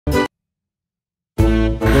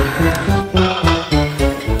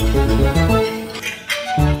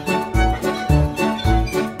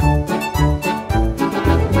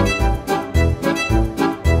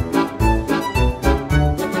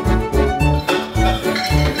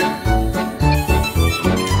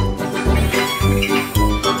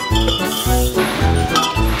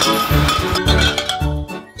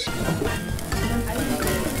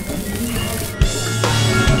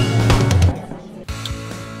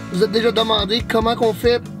Vous êtes déjà demandé comment qu'on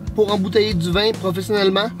fait pour embouteiller du vin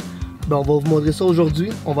professionnellement? Ben, on va vous montrer ça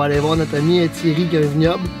aujourd'hui. On va aller voir notre ami Thierry qui a un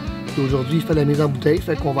vignoble. Et aujourd'hui, il fait la mise en bouteille.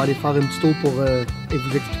 Fait qu'on va aller faire un petit tour pour et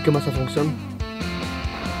vous expliquer comment ça fonctionne.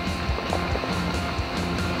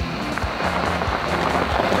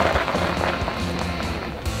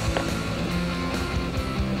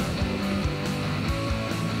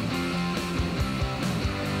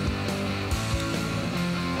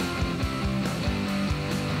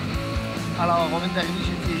 Alors, on vient d'arriver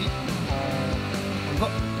chez Thierry. On va.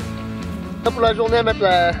 Là, pour la journée à mettre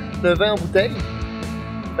le vin en bouteille.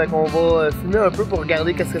 Fait qu'on va fumer un peu pour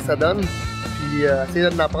regarder qu'est-ce que ça donne. Puis essayer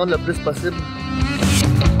d'en apprendre le plus possible.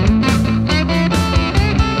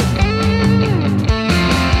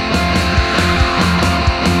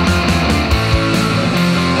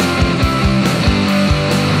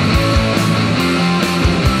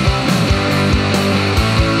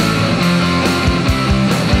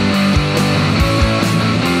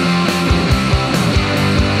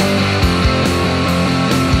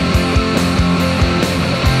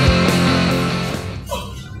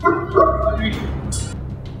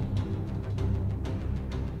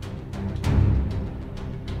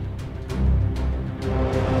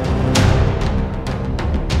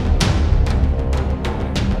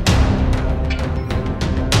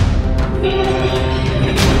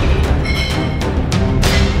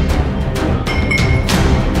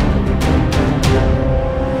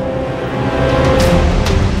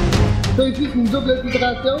 Ça ici, c'est une double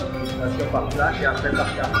filtration. Filtration par flash et après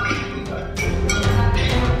par carte.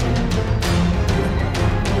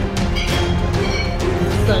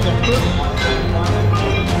 Ça cartouche.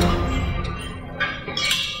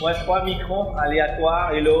 Ouais, 3 microns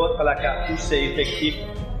aléatoires et l'autre, la cartouche, c'est effectif.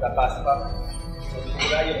 Ça passe pas.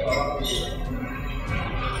 Donc là, il va falloir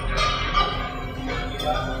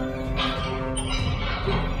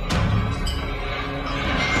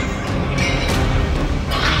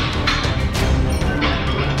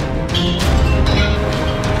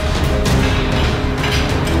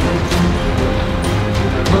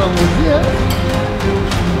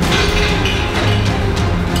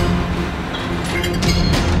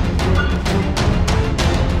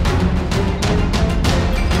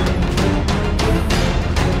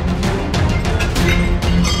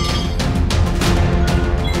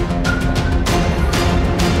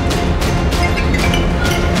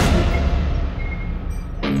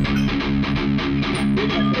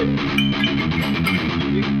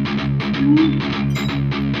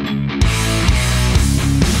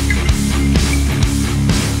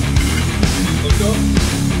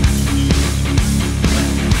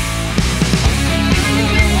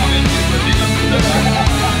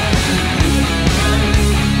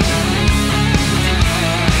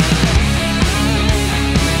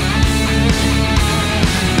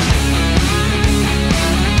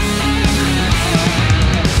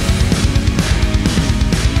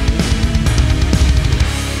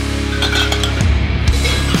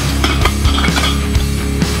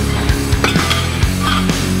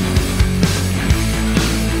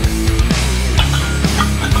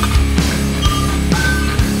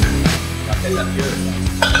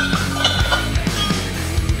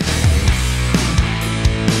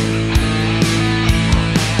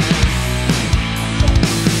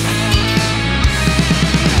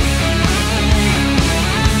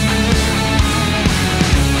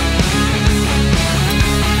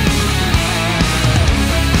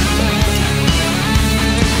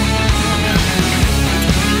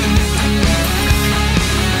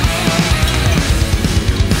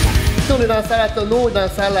On est dans la salle à tonneau et dans la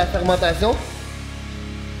salle à fermentation.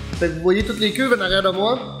 Fait que vous voyez toutes les cuves en arrière de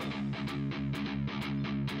moi.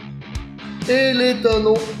 Et les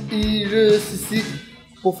tonneaux juste ici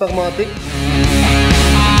pour fermenter.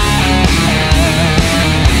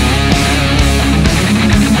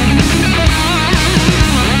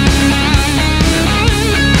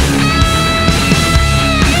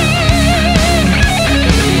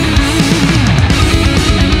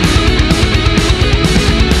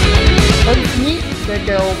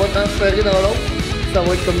 On va transférer dans l'autre. Ça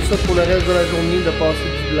va être comme ça pour le reste de la journée, de passer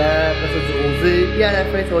du blanc, après ça du rosé, et à la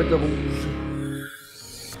fin ça va être le rouge.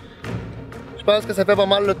 Je pense que ça fait pas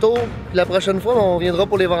mal le tour. Puis la prochaine fois, on viendra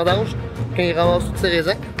pour les vendanges, quand ils ramassent tous ces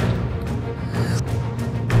raisins.